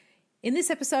In this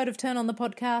episode of Turn On the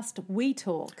Podcast, we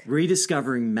talk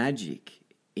rediscovering magic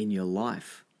in your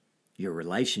life, your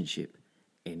relationship,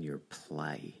 and your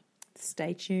play.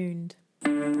 Stay tuned.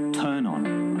 Turn On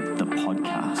the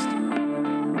Podcast.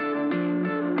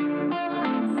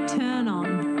 Turn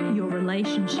on your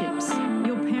relationships,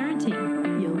 your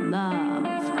parenting, your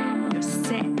love, your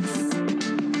sex.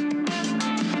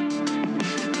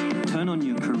 Turn on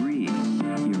your career,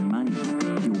 your money,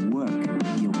 your work,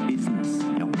 your business,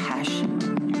 your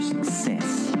passion, your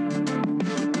success.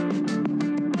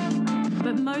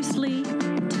 But mostly,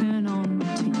 turn on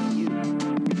to you.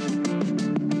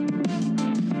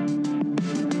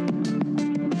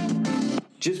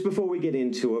 Just before we get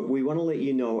into it, we want to let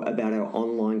you know about our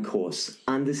online course,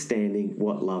 Understanding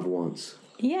What Love Wants.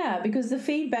 Yeah, because the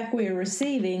feedback we're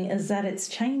receiving is that it's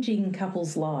changing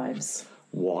couples' lives.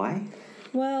 Why?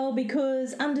 Well,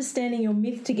 because understanding your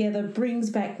myth together brings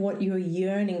back what you're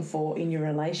yearning for in your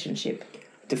relationship.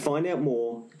 To find out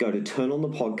more, go to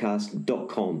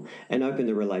turnonthepodcast.com and open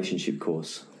the relationship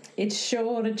course. It's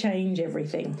sure to change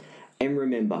everything. And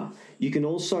remember, you can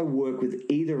also work with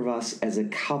either of us as a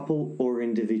couple or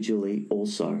individually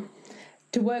also.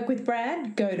 To work with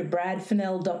Brad, go to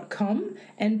bradfennell.com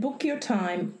and book your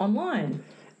time online.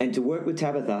 And to work with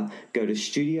Tabitha, go to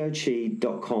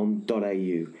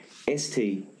studiochi.com.au,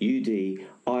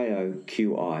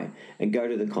 STUDIOQI, and go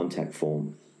to the contact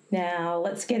form. Now,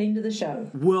 let's get into the show.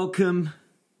 Welcome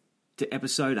to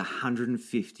episode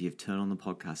 150 of Turn On the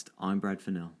Podcast. I'm Brad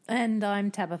Fennell. And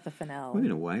I'm Tabitha Fennell. We've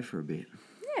been away for a bit.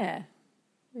 Yeah,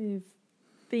 we've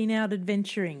been out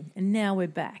adventuring and now we're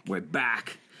back. We're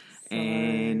back. So,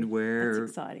 and we're...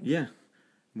 that's exciting. Yeah.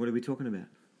 What are we talking about?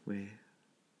 Where?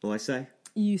 Will I say?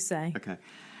 You say. Okay.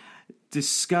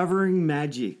 Discovering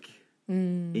magic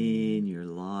in your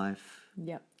life,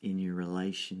 Yep. in your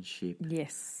relationship,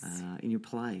 Yes. in your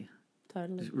play.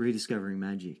 Totally. Rediscovering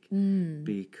magic.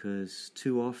 Because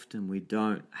too often we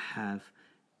don't have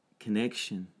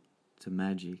connection to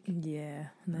magic. Yeah,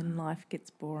 and then life gets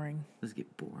boring. Let's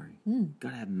get boring. Got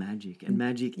to have magic. And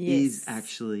magic is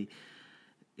actually,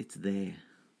 it's there.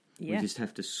 Yeah. We just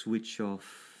have to switch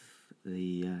off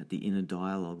the inner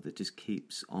dialogue that just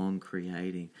keeps on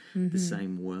creating the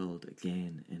same world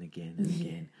again and again and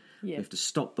again. Yeah. We have to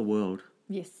stop the world.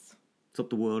 Yes. Stop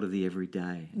the world of the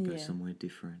everyday and go Yeah. somewhere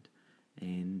different.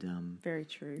 And, Very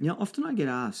true. often I get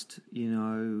asked,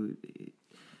 do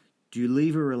you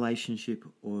leave a relationship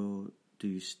or do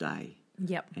you stay?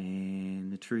 Yep.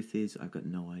 And the truth is, I've got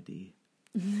no idea.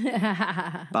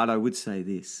 But I would say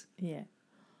this, Yeah.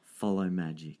 follow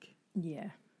magic.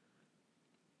 Yeah.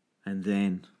 And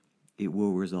then it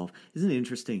will resolve. Isn't it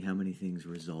interesting how many things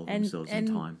resolve And- themselves and-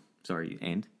 in time? Sorry,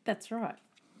 and? That's right.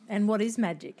 And what is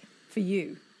magic for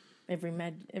you?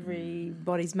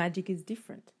 Everybody's magic is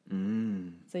different.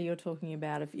 So you're talking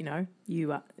about if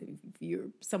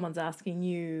someone's asking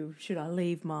you, should I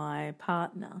leave my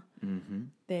partner?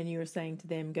 Then you're saying to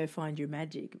them, go find your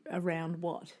magic. Around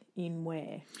what? In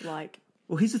where? Like,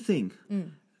 Well, here's the thing.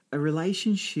 A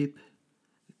relationship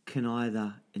can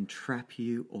either entrap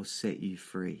you or set you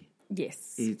free.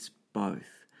 yes. It's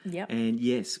both. Yep. And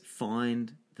yes,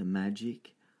 find the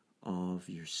magic of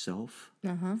yourself.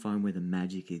 Find where the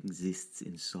magic exists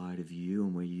inside of you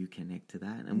and where you connect to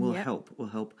that. And we'll Yep. help. We'll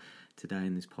help today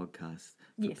in this podcast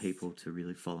for Yes. people to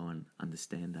really follow and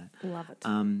understand that. Love it.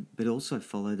 But also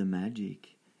follow the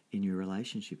magic in your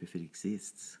relationship if it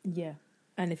exists. Yeah.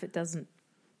 And if it doesn't,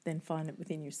 then find it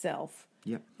within yourself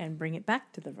Yep. and bring it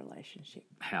back to the relationship.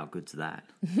 How good's that?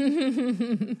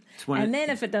 It's one And of- then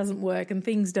if it doesn't work and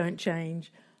things don't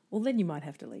change, well, then you might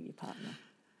have to leave your partner.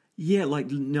 Yeah, like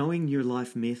knowing your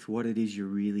life myth, what it is you're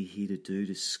really here to do,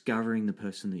 discovering the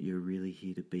person that you're really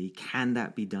here to be. Can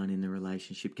that be done in the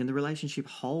relationship? Can the relationship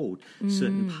hold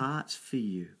certain parts for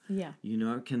you? Yeah.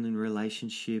 Can the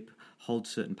relationship hold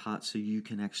certain parts so you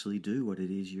can actually do what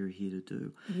it is you're here to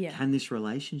do? Yeah. Can this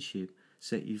relationship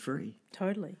set you free?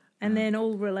 Totally. And then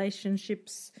all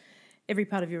relationships, every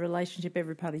part of your relationship,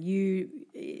 every part of you,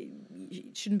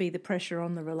 it shouldn't be the pressure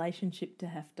on the relationship to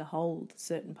have to hold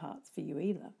certain parts for you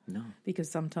either. No. Because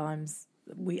sometimes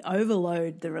we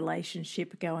overload the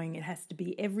relationship going, it has to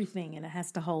be everything and it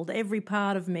has to hold every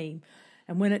part of me.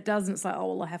 And when it doesn't, it's like,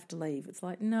 oh, well, I have to leave. It's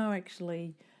like, no,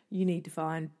 actually, you need to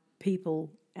find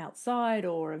people outside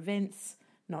or events,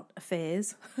 not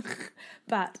affairs,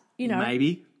 but, you know,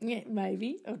 maybe. Yeah,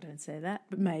 maybe. Oh, don't say that,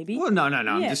 but maybe. Well, no.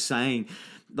 I'm Yeah. just saying,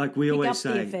 like we Pick always up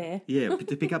say, the affair. yeah,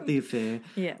 to pick up the affair.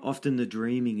 Yeah. Often the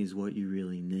dreaming is what you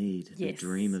really need. The Yes.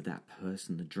 dream of that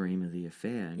person, the dream of the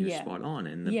affair, and you're Yeah. spot on.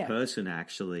 And the Yeah. person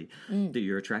actually that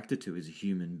you're attracted to is a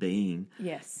human being.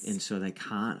 Yes. And so they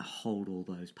can't hold all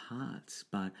those parts,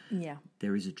 but Yeah.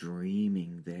 there is a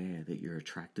dreaming there that you're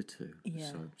attracted to.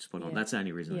 Yeah. So spot on. Yeah. That's the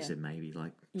only reason I Yeah. said maybe.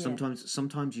 Like Yeah.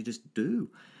 sometimes you just do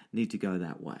need to go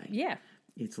that way. Yeah.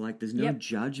 It's like there's no Yep.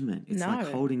 judgment. It's No, like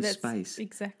holding that's space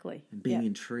Exactly. and being Yeah.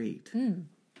 intrigued.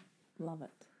 Love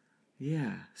it.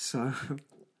 Yeah. So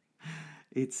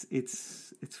it's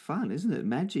fun, isn't it?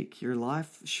 Magic. Your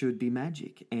life should be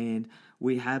magic. And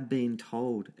we have been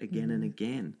told again and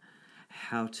again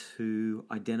how to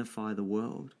identify the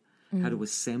world, how to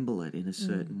assemble it in a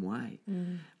certain way.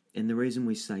 And the reason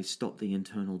we say stop the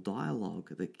internal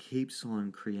dialogue that keeps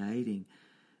on creating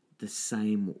the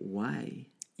same way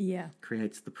Yeah.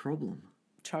 creates the problem.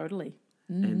 Totally.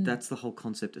 And that's the whole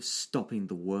concept of stopping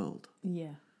the world.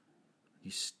 Yeah.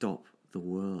 You stop the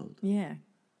world. Yeah.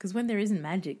 Because when there isn't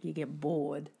magic, you get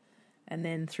bored. And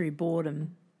then through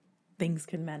boredom, things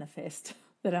can manifest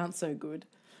that aren't so good.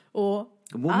 Or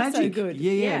Well, are so magic. good.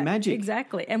 Yeah, magic.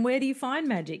 Exactly. And where do you find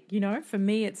magic? You know, for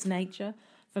me, it's nature.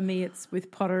 For me, it's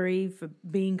with pottery, for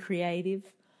being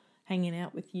creative, hanging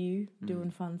out with you,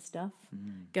 doing fun stuff,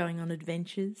 going on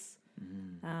adventures.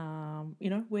 You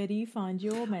know, where do you find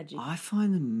your magic? I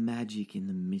find the magic in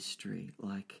the mystery.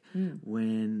 Like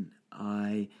when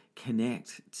I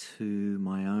connect to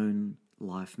my own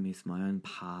life myth, my own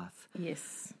path,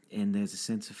 Yes. and there's a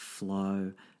sense of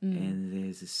flow and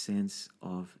there's a sense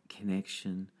of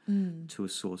connection to a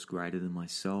source greater than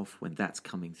myself, when that's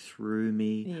coming through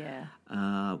me,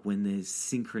 Yeah. when there's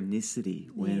synchronicity,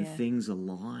 when Yeah. things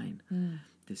align,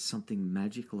 there's something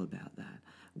magical about that.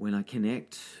 When I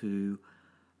connect to,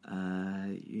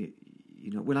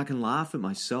 you know, when I can laugh at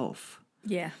myself.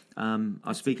 Yeah. I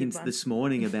was speaking good one. this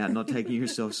morning about not taking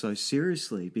yourself so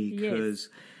seriously, because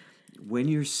when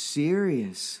you're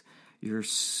serious,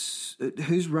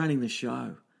 who's running the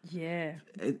show? Yeah.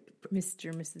 Mr.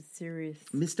 and Mrs. Serious.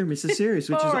 Mr. and Mrs. Serious,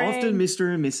 which is often Boring.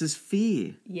 Mr. and Mrs.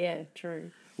 Fear. Yeah,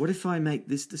 true. What if I make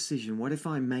this decision? What if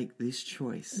I make this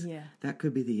choice? Yeah. That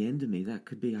could be the end of me. That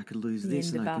could be I could lose this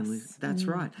end and of I can us. lose. That's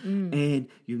right. And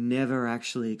you never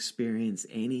actually experience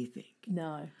anything.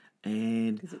 No,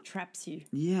 And because it traps you,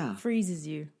 yeah, freezes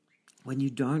you. when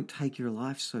you don't take your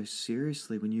life so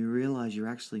seriously, when you realize you're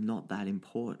actually not that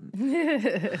important,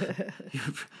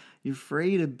 you're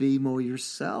free to be more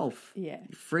yourself. Yeah.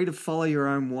 You're free to follow your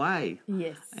own way.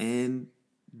 Yes. And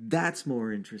that's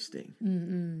more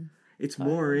interesting. It's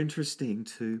more interesting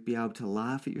to be able to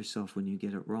laugh at yourself when you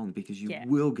get it wrong, because you Yeah.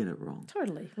 will get it wrong.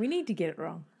 Totally. We need to get it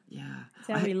wrong. Yeah.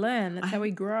 That's how we learn. That's how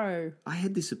we grow. I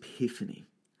had this epiphany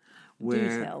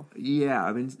where, tell. yeah,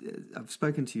 I mean, I've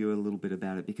spoken to you a little bit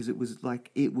about it, because it was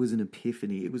an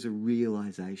epiphany. It was a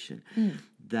realization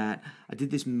that I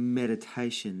did this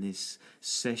meditation, this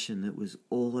session that was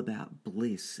all about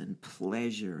bliss and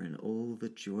pleasure and all the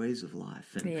joys of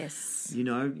life. And, Yes. you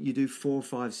know, you do 4,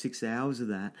 5, 6 hours of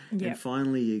that, Yep. and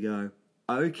finally you go,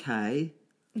 okay,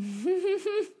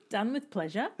 Done with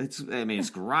pleasure. it's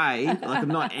great. Like, I'm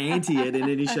not anti it in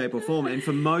any shape or form. And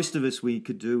for most of us, we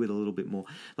could do with a little bit more.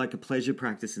 Like a pleasure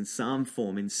practice in some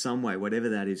form, in some way, whatever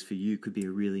that is for you, could be a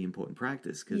really important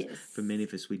practice. Because Yes. for many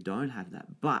of us, we don't have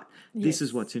that. But this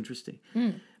is what's interesting.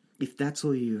 If that's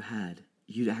all you had,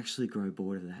 you'd actually grow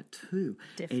bored of that too.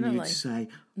 And Definitely. you'd say,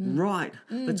 right,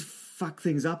 let's fuck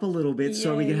things up a little bit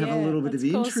so we can have a Yeah. little bit Let's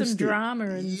of cause interest. some drama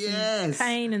and Yes. some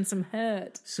pain and some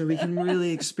hurt. So we can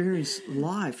really experience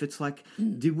life. It's like,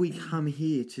 did we come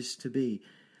here just to be,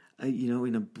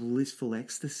 in a blissful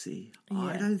ecstasy?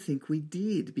 I don't think we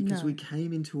did, because No. we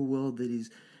came into a world that is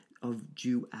of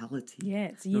duality. Yeah,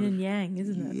 it's yin and yang,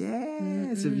 isn't it?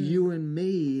 Yes, of you and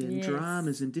me and Yes.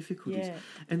 dramas and difficulties. Yeah.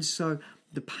 And so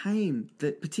the pain,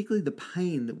 particularly the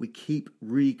pain that we keep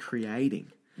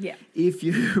recreating, Yeah. if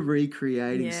you're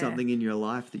recreating Yeah. something in your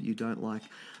life that you don't like,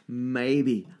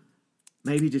 maybe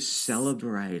just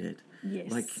celebrate it.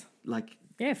 Yes. Like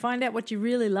Yeah, find out what you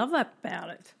really love about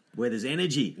it. where there's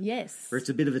energy, Yes. where it's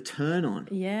a bit of a turn on,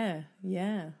 Yeah,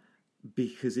 yeah.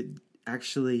 because it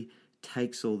actually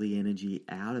takes all the energy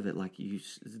out of it. Like, you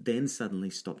then suddenly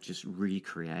stop just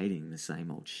recreating the same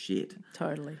old shit.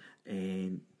 Totally.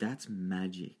 And that's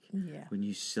magic. Yeah. When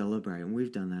you celebrate, and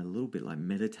we've done that a little bit, like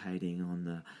meditating on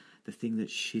the thing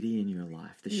that's shitty in your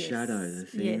life, the Yes. shadow, the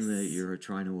thing Yes. that you're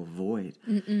trying to avoid,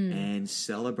 and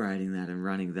celebrating that and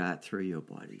running that through your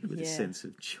body with a Yeah. sense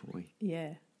of joy.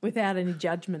 Yeah. Without any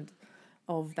judgment.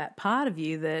 of that part of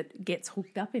you that gets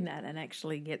hooked up in that and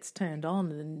actually gets turned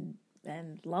on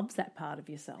and loves that part of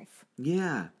yourself.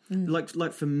 Yeah.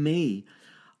 Like for me,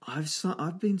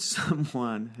 I've been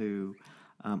someone who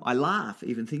I laugh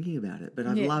even thinking about it, but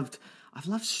I've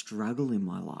loved struggle in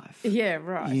my life. Yeah,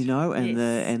 right. You know, and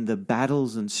Yes. the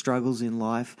battles and struggles in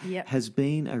life Yep. has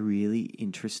been a really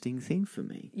interesting thing for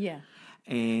me. Yeah.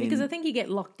 And Because I think you get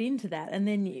locked into that, and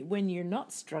then when you're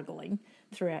not struggling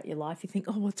throughout your life, you think,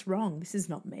 "Oh, what's wrong? This is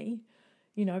not me,"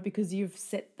 you know, because you've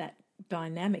set that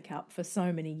dynamic up for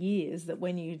so many years that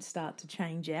when you start to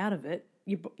change out of it,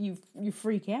 you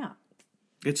freak out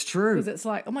it's true. because it's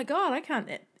like, "Oh my God,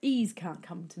 ease can't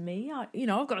come to me. I've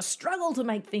got to struggle to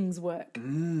make things work."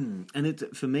 And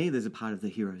for me, there's a part of the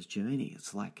hero's journey.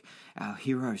 It's like our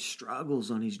hero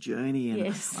struggles on his journey, and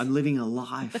Yes. I'm living a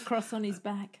life. The cross on his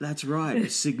back. That's right.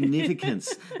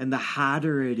 Significance. And the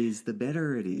harder it is, the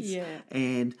better it is. Yeah.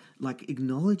 And like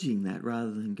acknowledging that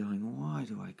rather than going, why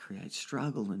do I create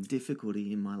struggle and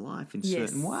difficulty in my life in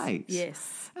certain ways?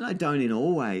 Yes. And I don't in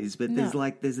all ways, but No.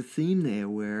 there's a theme there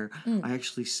where I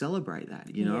actually celebrate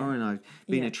that, you know, Yeah. and I've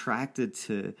been Yeah. attracted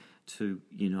to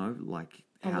like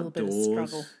A little outdoors. bit of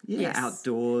struggle. Yeah, Yes.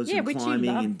 outdoors Yeah, and which you climbing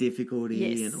love. and difficulty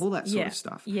Yes. and all that sort Yeah. of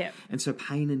stuff. Yeah. And so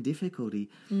pain and difficulty,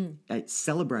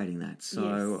 celebrating that.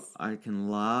 So Yes. I can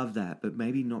love that, but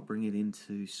maybe not bring it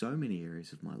into so many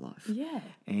areas of my life. Yeah.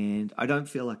 And I don't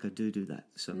feel like I do that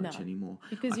so much No. anymore.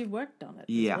 Because you've worked on it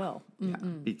Yeah. as well. Yeah,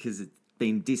 because it's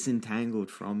been disentangled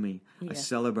from me. Yeah. I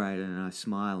celebrate it and I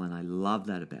smile and I love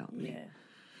that about me. Yeah.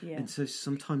 Yeah. And so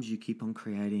sometimes you keep on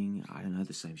creating, I don't know,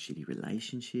 the same shitty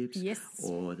relationships Yes.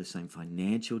 or the same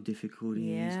financial difficulties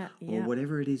Yeah, or yeah.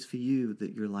 whatever it is for you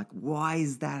that you're like, why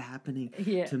is that happening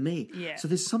Yeah, to me? yeah. So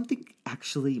there's something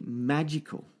actually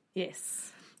magical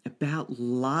Yes. about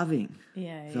loving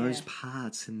Yeah. those yeah.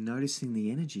 parts and noticing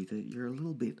the energy that you're a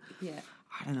little bit, Yeah.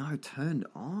 I don't know, turned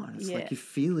on. It's Yeah. like you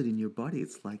feel it in your body.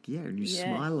 It's like, yeah, and you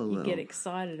smile a little. You get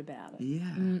excited about it.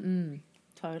 Yeah.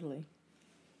 Totally.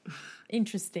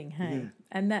 Interesting, hey? Yeah.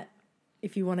 And that,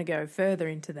 if you want to go further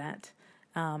into that,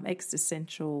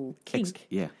 Existential Kink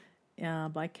Yeah.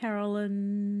 by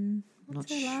Carolyn. What's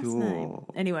Not her last sure. name?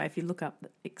 Anyway, if you look up the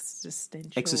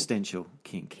Existential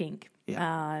kink. Kink,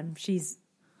 Yeah. she's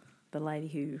the lady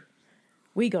who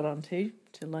we got onto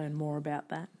to learn more about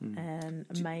that. And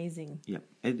amazing. Yep.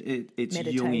 It's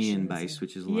Meditations Jungian based, and-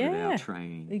 which is a lot of Yeah, our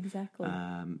training. exactly.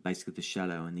 Basically, the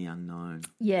shadow and the unknown.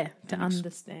 Yeah, to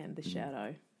understand the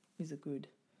shadow is a good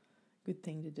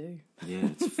thing to do. Yeah,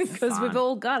 it's Because fun. we've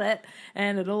all got it,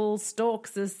 and it all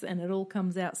stalks us, and it all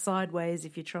comes out sideways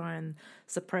if you try and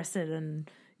suppress it and,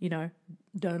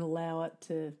 don't allow it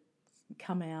to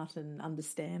come out and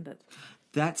understand it.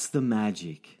 That's the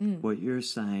magic. What you're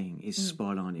saying is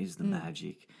spot on, is the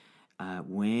magic.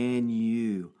 When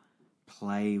you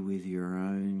play with your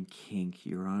own kink,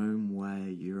 your own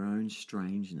way, your own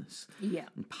strangeness, Yeah.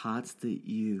 and parts that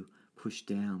you push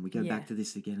down. We go Yeah. back to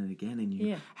this again and again, and you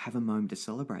Yeah. have a moment to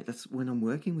celebrate. That's when I'm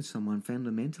working with someone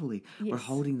fundamentally. We're Yes.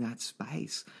 holding that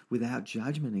space without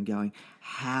judgment and going,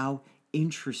 how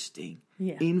interesting,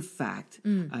 Yeah. in fact,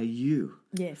 are you?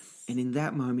 Yes. And in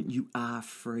that moment, you are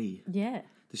free. Yeah.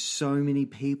 There's so many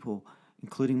people,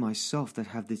 including myself, that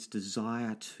have this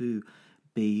desire to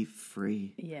be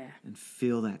free Yeah. and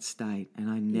feel that state. And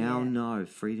I now Yeah. know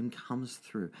freedom comes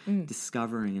through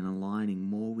discovering and aligning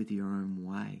more with your own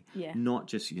way. Yeah. Not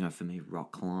just, for me,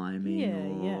 rock climbing Yeah,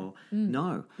 or...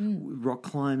 No. Rock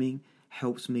climbing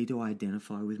helps me to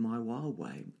identify with my wild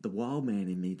way, the wild man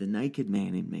in me, the naked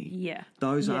man in me. Yeah.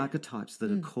 Those Yeah. archetypes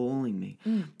that are calling me,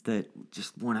 that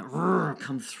just want to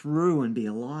come through and be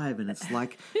alive. And it's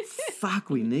like, fuck,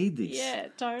 we need this. Yeah,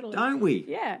 totally. Don't we?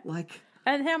 Yeah. Like...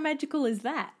 And how magical is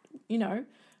that?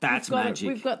 That's magic.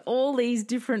 We've got all these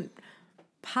different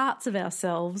parts of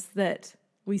ourselves that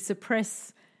we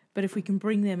suppress, but if we can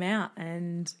bring them out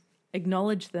and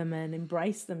acknowledge them and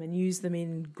embrace them and use them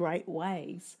in great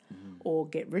ways or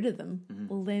get rid of them,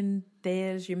 well, then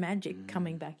there's your magic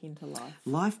coming back into life.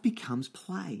 Life becomes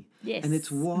play. Yes. And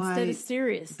it's why... Instead of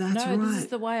serious. That's no, this right. is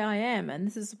the way I am and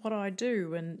this is what I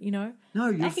do. And, No,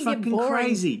 you're that can fucking get boring.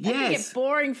 crazy. That can Yes. get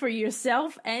boring for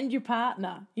yourself and your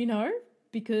partner,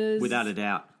 because... Without a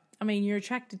doubt. I mean, you're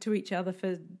attracted to each other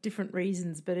for different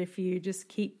reasons, but if you just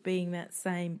keep being that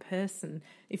same person,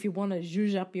 if you want to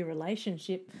zhuzh up your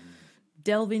relationship,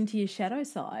 delve into your shadow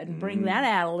side and bring that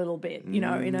out a little bit,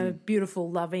 in a beautiful,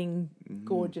 loving,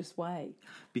 gorgeous way.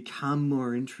 Become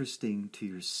more interesting to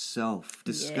yourself.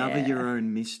 Discover your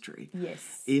own mystery.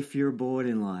 Yes. If you're bored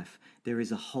in life, there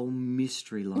is a whole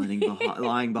mystery lying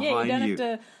behind Yeah, you don't you. have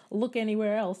to look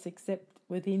anywhere else except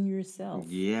within yourself.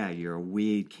 Yeah, your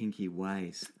weird, kinky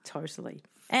ways. Totally.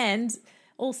 And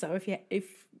also, if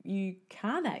you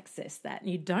can't access that and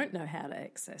you don't know how to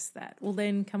access that, well,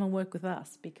 then come and work with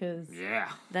us, because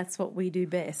that's what we do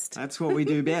best. That's what we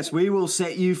do best. We will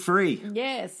set you free.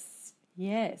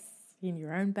 Yes, in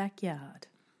your own backyard.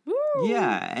 Woo!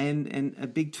 Yeah, and a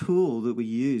big tool that we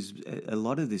use a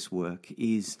lot of this work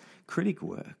is critic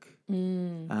work,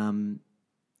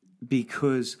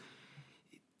 because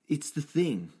it's the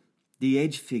thing, the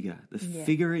edge figure, the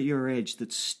figure at your edge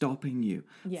that's stopping you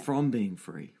from being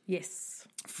free. Yes.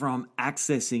 From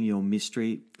accessing your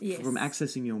mystery, Yes. from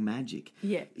accessing your magic,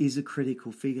 is a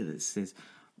critical figure that says,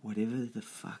 whatever the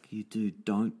fuck you do,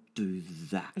 don't do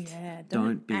that. Yeah,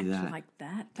 don't be act that. like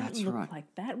that. That's Don't look right.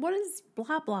 like that. What is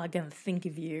blah blah going to think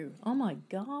of you? Oh my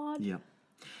God. Yeah.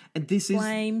 And this is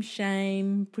Blame,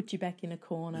 shame, put you back in a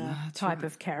corner That's type right.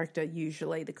 of character,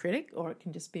 usually the critic, or it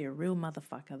can just be a real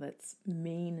motherfucker that's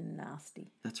mean and nasty.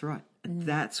 That's right. And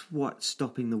that's what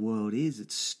stopping the world is.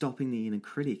 It's stopping the inner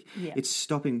critic. Yeah. It's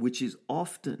stopping, which is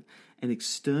often an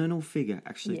external figure.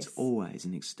 Actually, Yes. it's always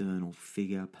an external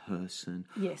figure, person,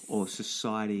 Yes. or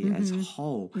society as a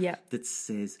whole Yeah. that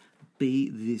says, be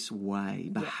this way,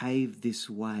 behave this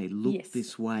way, look Yes.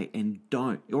 this way, and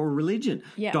don't. Or religion.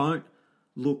 Yeah. Don't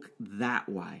look that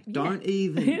way. Don't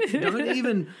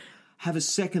even have a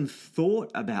second thought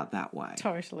about that way.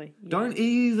 Totally. Yeah. Don't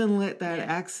even let that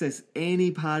access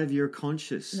any part of your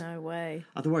conscious. No way.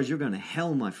 Otherwise, you're going to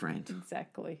hell, my friend.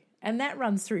 Exactly. And that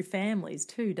runs through families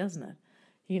too, doesn't it?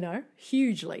 You know,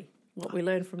 hugely. What we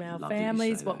learn from our love that you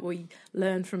families, say what that. we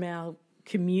learn from our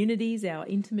communities, our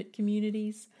intimate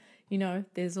communities. You know,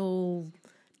 there's all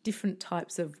different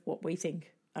types of what we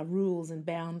think are rules and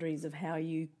boundaries of how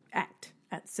you act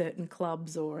at certain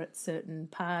clubs or at certain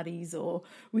parties or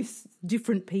with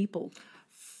different people.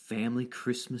 Family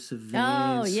Christmas events.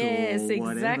 Oh, yes, or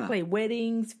whatever. exactly.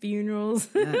 Weddings, funerals.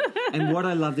 Yeah. And what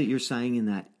I love that you're saying in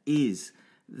that is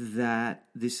that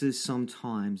this is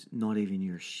sometimes not even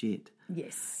your shit.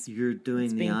 Yes. You're doing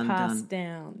It's the being undone passed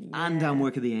down. undone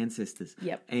work of the ancestors.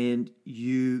 Yep. And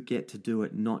you get to do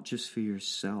it not just for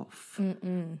yourself,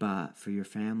 but for your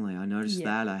family. I noticed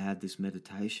that I had this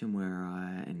meditation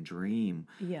and dream.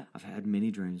 Yeah. I've had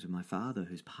many dreams with my father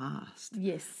who's passed.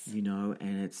 Yes. You know,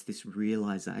 and it's this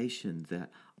realization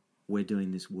that we're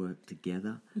doing this work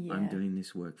together. I'm Yeah. doing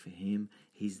this work for him.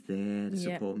 He's there to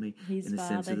Yep. support me His in the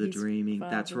father, sense of the his dreaming.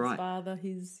 That's father's right. Father,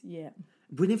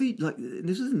 Whenever,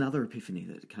 this is another epiphany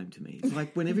that came to me. It's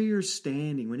like whenever you're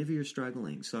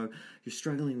struggling, so you're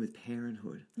struggling with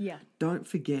parenthood, Yeah. don't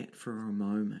forget for a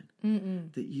moment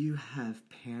that you have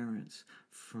parents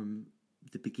from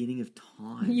the beginning of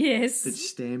time Yes. that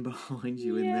stand behind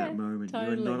you in Yeah, that moment.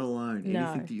 totally. You're not alone. No.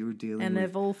 Anything that you're dealing And with.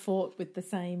 they've all fought with the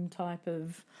same type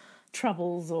of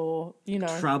troubles or, you know,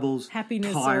 Troubles,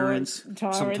 happiness tyrants, or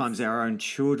tyrants. sometimes our own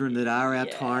children that are our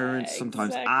tyrants,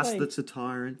 sometimes us exactly. that's a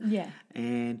tyrant. Yeah.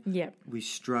 And Yep. we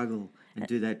struggle and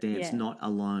do that dance, Yeah. not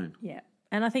alone. Yeah.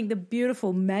 And I think the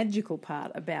beautiful, magical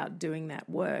part about doing that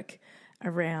work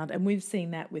around, and we've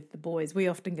seen that with the boys, we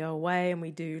often go away and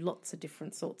we do lots of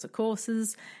different sorts of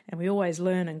courses and we always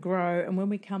learn and grow. And when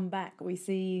we come back, we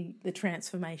see the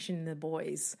transformation in the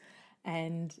boys,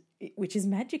 and which is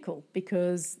magical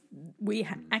because we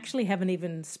actually haven't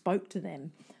even spoke to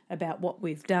them about what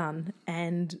we've done.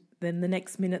 And then the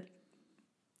next minute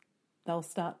they'll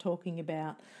start talking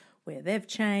about where they've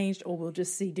changed, or we'll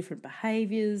just see different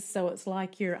behaviours. So it's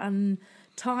like you're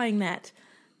untying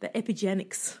the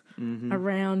epigenetics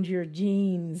around your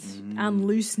genes,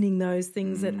 unloosening those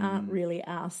things that aren't really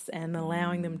us and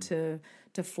allowing them to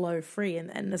flow free.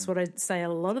 And that's what I say a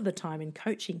lot of the time in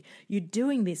coaching. You're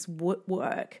doing this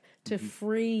work to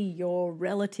free your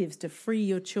relatives, to free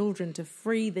your children, to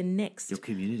free the next Your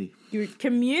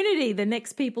community. the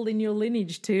next people in your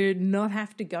lineage, to not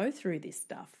have to go through this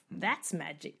stuff. That's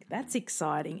magic. That's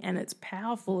exciting, and it's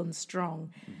powerful and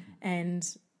strong. And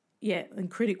yeah,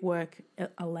 and critic work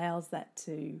allows that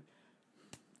to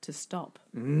stop.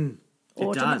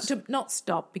 Or does. to not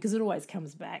stop, because it always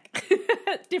comes back.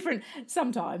 Different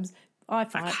sometimes. I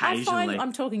find Occasionally.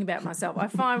 I'm talking about myself. I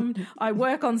find I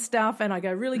work on stuff and I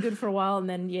go really good for a while, and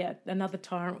then another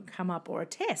tyrant will come up, or a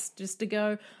test, just to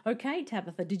go, okay,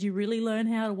 Tabitha, did you really learn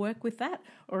how to work with that,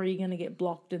 or are you going to get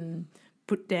blocked and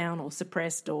put down or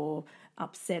suppressed or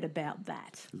upset about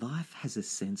that. Life has a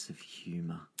sense of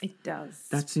humour. It does.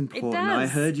 That's important. It I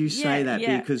does. heard you say that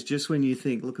yeah. because just when you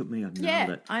think, look at me, I've nailed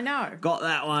it. I know. Got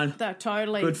that one.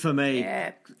 Totally. Good for me.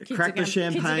 Yeah. Crack the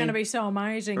champagne. Kids are going to be so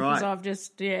amazing because Right. I've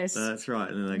just, That's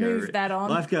right. And then they Move go, that on.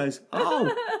 Life goes,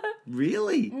 oh,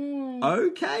 really?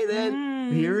 Okay,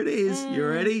 then. Here it is. You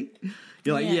ready?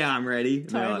 You're like, yeah, I'm ready. And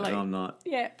they're like, Totally. no, I'm not.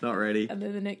 Yeah. Not ready. And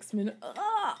then the next minute,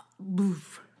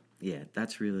 Boof. Yeah,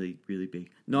 that's really, really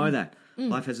big. Know that.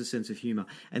 Life has a sense of humour.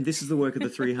 And this is the work of the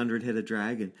 300-headed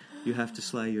dragon. You have to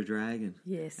slay your dragon.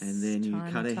 Yes, And then you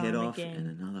time cut a and head time off again.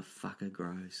 and another fucker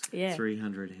grows. Yeah.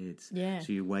 300 heads. Yeah.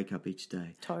 So you wake up each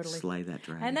day. Totally. Slay that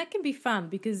dragon. And that can be fun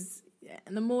because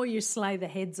the more you slay the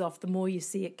heads off, the more you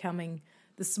see it coming,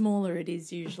 the smaller it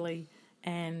is usually,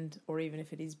 or even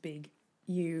if it is big,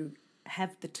 you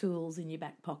have the tools in your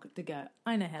back pocket to go,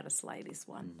 I know how to slay this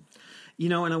one. You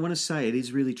know, and I want to say it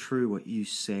is really true what you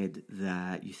said,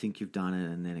 that you think you've done it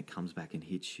and then it comes back and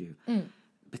hits you.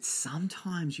 But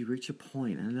sometimes you reach a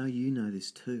point, and I know you know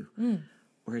this too,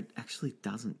 where it actually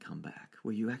doesn't come back,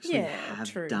 where you actually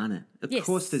have true. done it. Of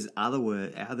course, there's other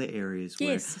areas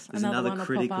where Yes, there's another another one will pop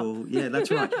critical. up. Yeah,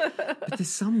 that's right. But there's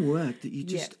some work that you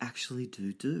just actually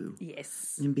do.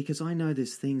 Yes. And because I know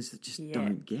there's things that just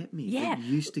don't get me. Yeah. That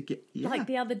used to get. Yeah. Like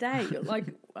the other day,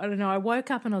 I don't know, I woke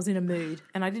up and I was in a mood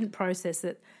and I didn't process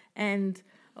it. And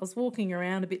I was walking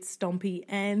around a bit stompy,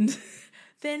 and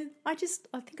then I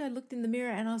think I looked in the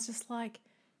mirror and I was just like,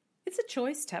 it's a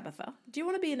choice, Tabitha. Do you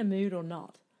want to be in a mood or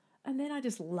not? And then I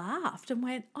just laughed and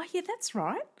went, oh, yeah, that's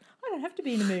right. I don't have to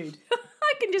be in a mood.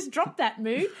 I can just drop that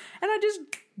mood. And I just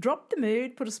dropped the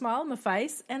mood, put a smile on my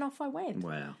face, and off I went.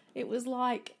 Wow. It was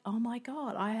like, oh, my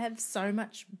God, I have so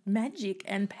much magic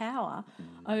and power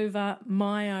over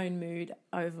my own mood,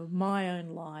 over my own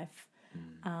life.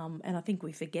 And I think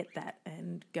we forget that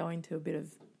and go into a bit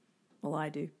of, well, I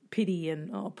do, pity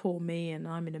and, oh, poor me, and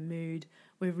I'm in a mood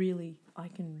where really I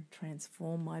can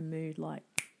transform my mood like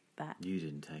that. You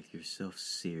didn't take yourself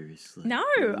seriously. No,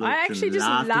 You looked I actually and just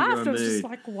laughed at your laughed. I was just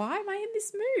mood. like, why am I in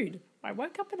this mood? I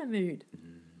woke up in a mood.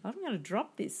 I'm going to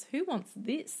drop this. Who wants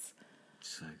this?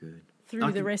 So good.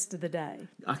 Through the rest of the day.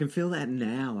 I can feel that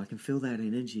now. I can feel that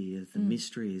energy of the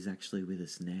mystery is actually with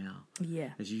us now.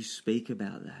 Yeah. As you speak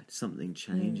about that, something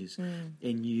changes,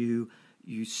 and you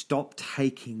stop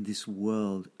taking this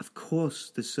world. Of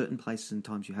course, there's certain places and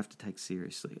times you have to take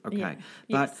seriously. Okay, Yeah.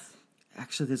 but Yes.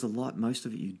 actually, there's a lot. Most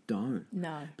of it you don't.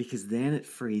 No. Because then it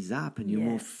frees up and you're Yeah.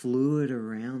 more fluid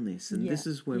around this. And this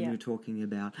Yeah. is when Yeah. we're talking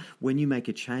about when you make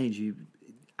a change, you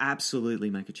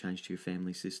absolutely make a change to your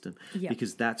family system, Yeah.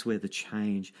 because that's where the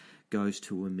change goes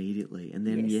to immediately. And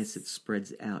then, yes, Yes. it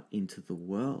spreads out into the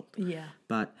world. Yeah.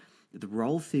 But the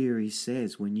role theory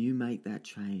says when you make that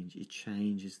change, it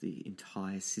changes the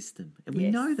entire system. And we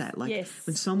Yes. know that. Like Yes.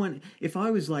 when someone, if I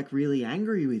was like really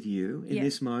angry with you in Yeah.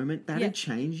 this moment, that'd Yeah.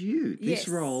 change you. This Yes.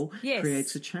 role Yes.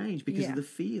 creates a change because Yeah. of the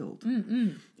field.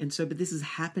 And so, but this is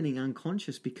happening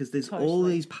unconscious because there's all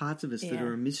Totally. these parts of us that Yeah.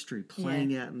 are a mystery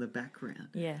playing out in the background.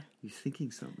 Yeah. You're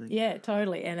thinking something. Yeah,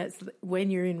 totally. And it's when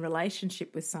you're in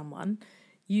relationship with someone,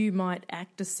 you might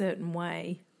act a certain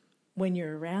way when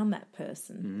you're around that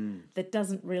person that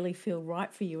doesn't really feel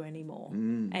right for you anymore.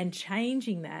 And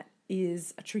changing that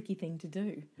is a tricky thing to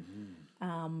do.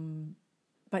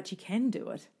 But you can do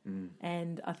it.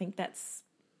 And I think that's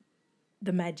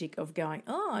the magic of going,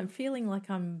 oh, I'm feeling like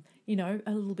I'm, a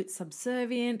little bit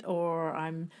subservient, or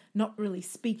I'm not really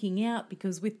speaking out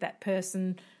because with that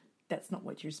person, that's not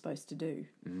what you're supposed to do.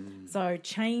 So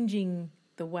changing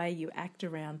the way you act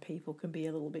around people can be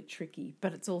a little bit tricky,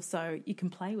 but it's also, you can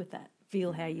play with that.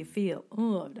 Feel how you feel.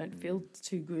 Oh, I don't feel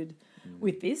too good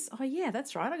with this. Oh, yeah,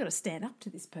 that's right. I got to stand up to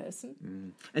this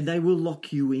person. And they will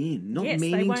lock you in, not Yes,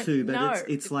 they meaning won't- to, but no,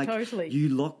 it's like totally. you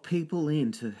lock people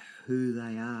into who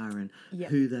they are and Yep.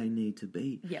 who they need to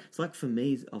be. Yep. It's like for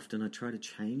me, often I try to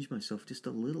change myself just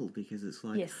a little because it's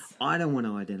like Yes. I don't want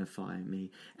to identify me,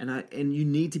 and you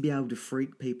need to be able to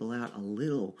freak people out a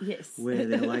little. Yes. Where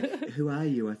they're like, "Who are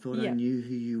you? I thought I Yeah. knew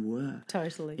who you were."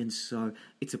 Totally. And so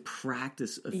it's a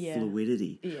practice of Yeah.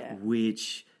 fluidity, Yeah.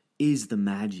 which is the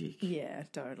magic, Yeah,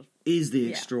 totally. is the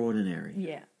extraordinary.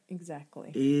 Yeah,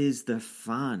 exactly. Is the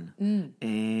fun,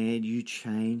 and you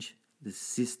change the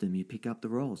system. You pick up the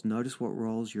roles. Notice what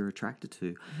roles you're attracted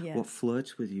to, Yeah. what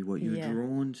flirts with you, what you're Yeah.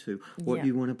 drawn to, what Yeah.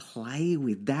 you want to play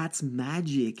with. That's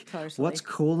magic. Totally. What's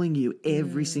calling you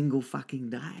every single fucking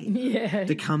day Yeah.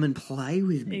 to come and play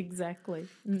with me. Exactly.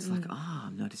 It's like,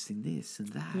 I'm noticing this and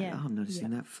that. Yeah. Oh, I'm noticing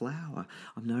Yeah. that flower.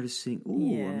 I'm noticing,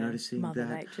 Yeah. I'm noticing Mother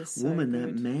that Nature's so woman,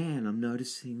 that good. man. I'm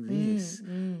noticing this.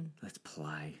 Let's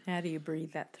play. How do you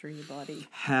breathe that through your body?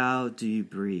 How do you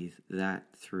breathe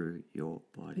that through your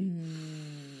body?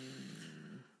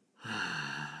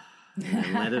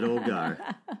 And let it all go.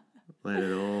 Let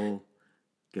it all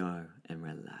go and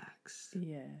relax.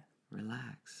 Yeah.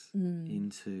 Relax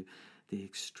into the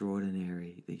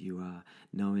extraordinary that you are,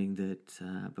 knowing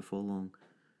that before long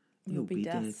You'll be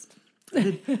dead. dust. I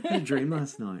had a dream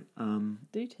last night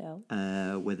Do tell.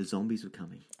 where the zombies were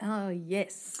coming. Oh,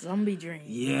 yes. Zombie dream.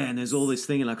 Yeah, and there's all this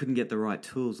thing, and I couldn't get the right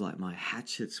tools. Like my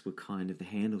hatchets were the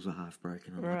handles were half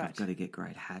broken. I'm like, Right. I've got to get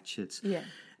great hatchets. Yeah.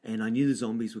 And I knew the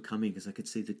zombies were coming because I could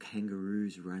see the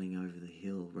kangaroos running over the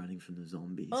hill, running from the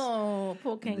zombies. Oh,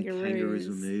 poor And kangaroos. the kangaroos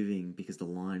were moving because the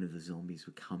line of the zombies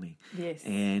were coming. Yes.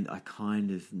 And I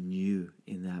kind of knew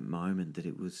in that moment that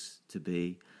it was to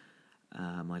be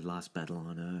my last battle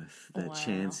on Earth. The Wow.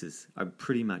 chances, I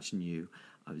pretty much knew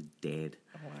I was dead.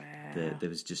 Wow. That there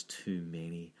was just too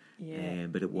many. Yeah.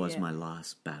 But it was Yeah. my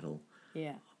last battle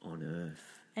Yeah. on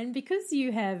Earth. And because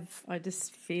you have, I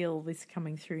just feel this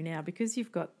coming through now, because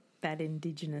you've got that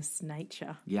Indigenous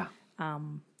nature Yeah.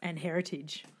 and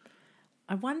heritage,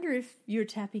 I wonder if you're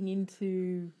tapping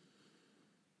into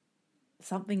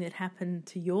something that happened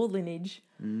to your lineage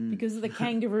because of the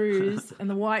kangaroos and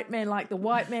the white man. Like the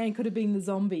white man could have been the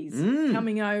zombies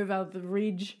coming over the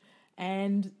ridge,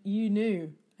 and you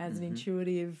knew as an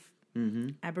intuitive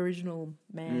Aboriginal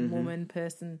man, woman,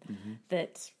 person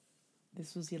that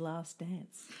this was your last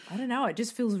dance. I don't know. It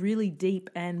just feels really deep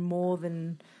and more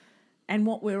than, and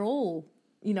what we're all,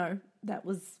 that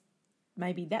was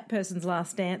maybe that person's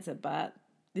last dancer, but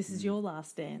this is your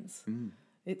last dance.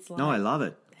 It's like, No, I love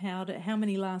it. how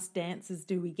many last dances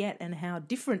do we get, and how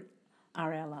different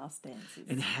are our last dances?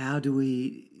 And how do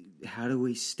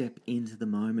we step into the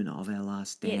moment of our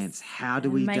last Yes. dance? How do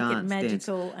And we make dance? it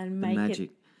magical and the make magic.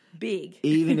 it big?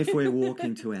 Even if we're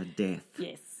walking to our death.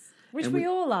 Yes, which And we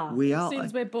all are. we as are. soon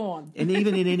as we're born. And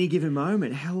even in any given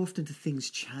moment, how often do things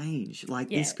change? Like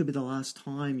this Yeah. could be the last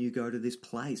time you go to this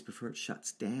place before it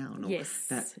shuts down. Or Yes.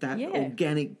 that Yeah.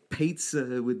 organic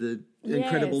pizza with the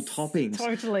incredible Yes, toppings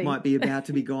totally. might be about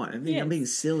to be gone. I mean, I'm Yes. being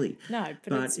silly. No,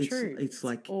 but it's true. It's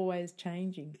like always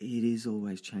changing. it is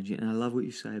always changing. And I love what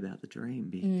you say about the dream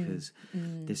because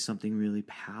there's something really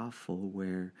powerful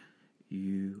where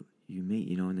you meet,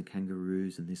 in the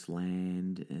kangaroos and this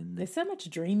land and There's so much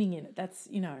dreaming in it. That's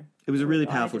it was a really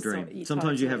I powerful just saw dream. it.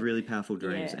 Sometimes you Totally. have really powerful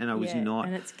dreams, and I was not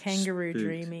and it's kangaroo spooked.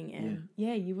 dreaming, and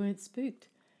you weren't spooked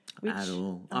which At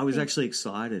all. I was actually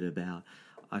excited about.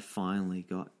 I finally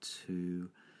got to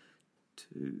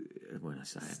when I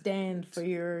say it, stand for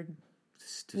your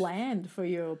just- land, for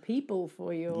your people,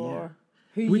 for your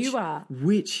who which, you are.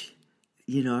 Which,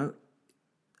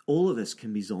 all of us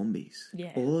can be zombies.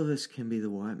 Yeah. All of us can be the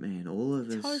white man. All of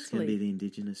us can Totally. be the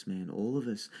Indigenous man. All of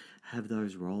us have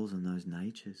those roles and those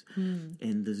natures. Hmm.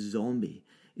 And the zombie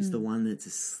is the one that's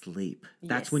asleep.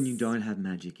 That's when you Yes. don't have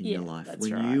magic in your Yeah, life. that's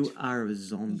When right. you are a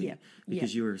zombie Yeah,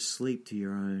 because yeah. you are asleep to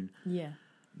your own Yeah,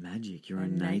 magic, your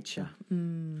And own nature.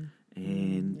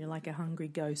 And you're like a hungry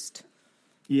ghost,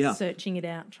 yeah, searching it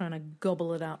out, trying to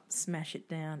gobble it up, smash it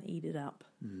down, eat it up.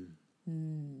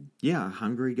 yeah, a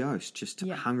hungry ghost, just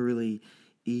Yeah. hungrily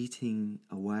eating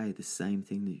away the same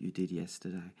thing that you did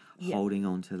yesterday, Yeah. holding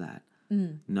on to that.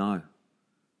 No,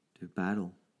 to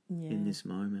battle in Yeah. this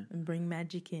moment. And bring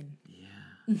magic in.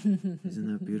 Isn't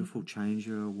that beautiful? Change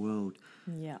your world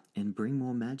Yeah, and bring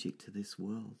more magic to this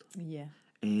world. yeah,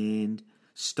 And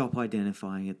stop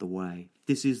identifying it the way.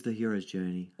 This is the hero's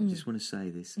journey. I just want to say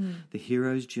this. The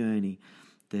hero's journey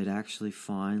that actually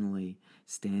finally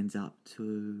stands up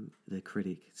to the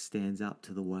critic, stands up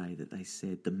to the way that they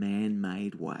said, the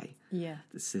man-made way, yeah,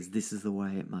 that says this is the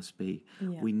way it must be.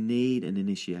 Yeah. We need an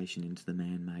initiation into the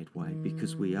man-made way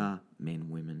because we are men,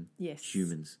 women, Yes.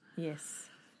 humans. yes,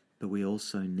 But we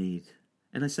also need,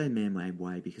 and I say man-made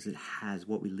way because it has,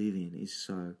 what we live in is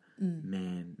so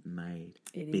man-made.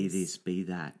 It Be is. this, be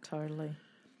that. totally.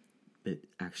 But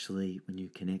actually, when you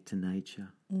connect to nature,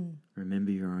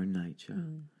 remember your own nature.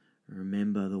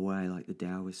 Remember the way, like the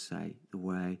Taoists say, the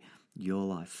way your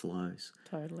life flows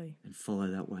Totally. and follow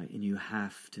that way. And you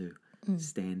have to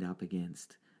stand up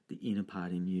against the inner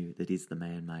part in you that is the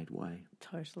man-made way.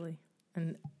 Totally.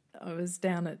 And I was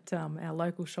down at our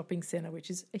local shopping centre, which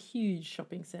is a huge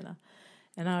shopping centre,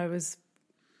 and I was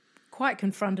quite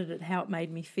confronted at how it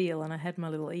made me feel, and I had my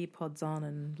little earpods on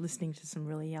and listening to some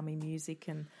really yummy music,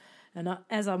 and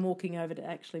as I'm walking over to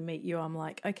actually meet you, I'm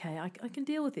like, okay, I can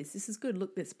deal with this. This is good.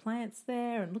 Look, there's plants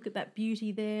there, and look at that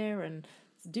beauty there, and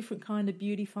it's a different kind of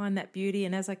beauty. Find that beauty.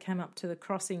 And as I came up to the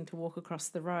crossing to walk across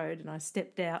the road, and I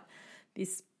stepped out,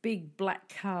 this big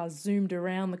black car zoomed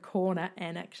around the corner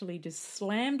and actually just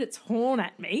slammed its horn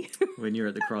at me. When you're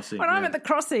at the crossing. When I'm at the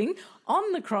crossing,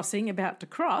 on the crossing, about to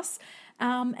cross,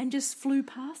 and just flew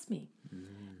past me.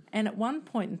 And at one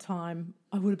point in time,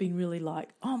 I would have been really like,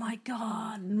 oh, my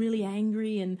God, and really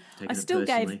angry. And I still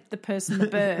gave the person the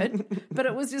bird, but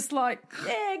it was just like,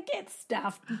 yeah, get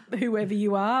stuffed, whoever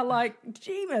you are. Like,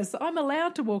 Jeebus, I'm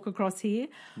allowed to walk across here.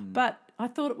 But I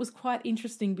thought it was quite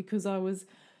interesting because I was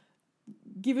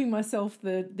giving myself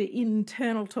the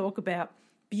internal talk about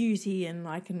beauty and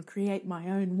I can create my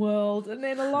own world, and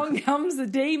then along comes the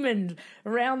demon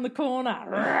around the corner.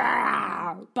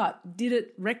 But did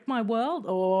it wreck my world,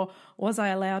 or was I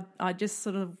allowed? I just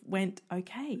sort of went,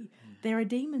 okay, there are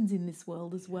demons in this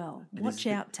world as well. Watch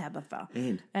out, Tabitha.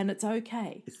 And it's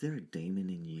okay. Is there a demon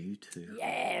in you too?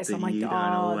 Yes, oh my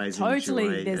God,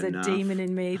 totally. There's a demon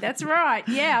in me. That's right.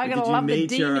 Yeah, I gotta love the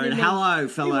demon in me. Hello,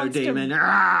 fellow demon.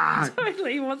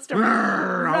 Totally wants to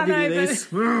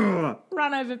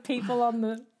run over people on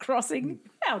the crossing.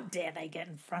 How dare they get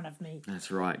in front of me? That's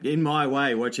right. In my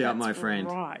way. Watch out, my friend.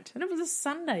 Right. And it was a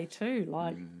Sunday too.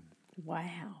 Like,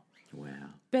 wow.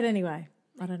 But anyway,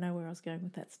 I don't know where I was going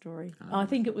with that story. I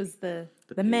think it was the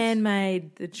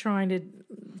man-made, the trying to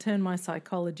turn my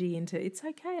psychology into, it's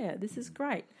okay, this is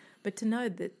great. But to know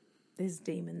that there's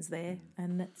demons there,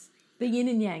 and that's the yin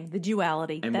and yang, the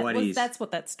duality. And that's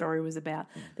what that story was about.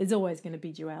 There's always going to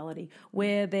be duality.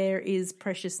 Where there is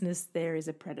preciousness, there is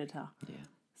a predator. Yeah.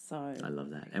 So I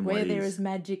love that. And where there is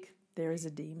magic, there is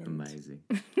a demon. Amazing.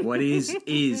 What is,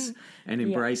 and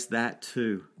embrace that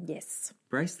too. Yes.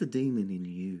 Embrace the demon in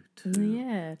you too.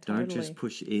 Yeah, totally. Don't just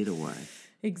push it away.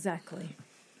 Exactly.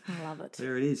 I love it.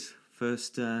 There it is.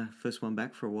 First one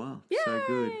back for a while. Yay! So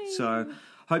good. So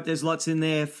hope there's lots in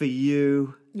there for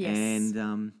you. Yes.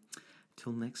 And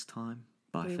till next time,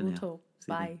 bye for now. We will talk.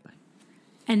 Bye. Bye.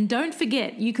 And don't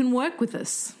forget, you can work with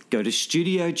us. Go to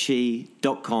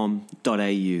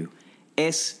studiochi.com.au.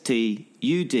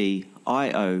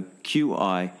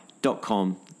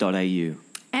 studioqi.com.au.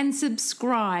 And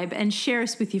subscribe and share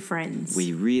us with your friends.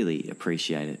 We really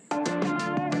appreciate it.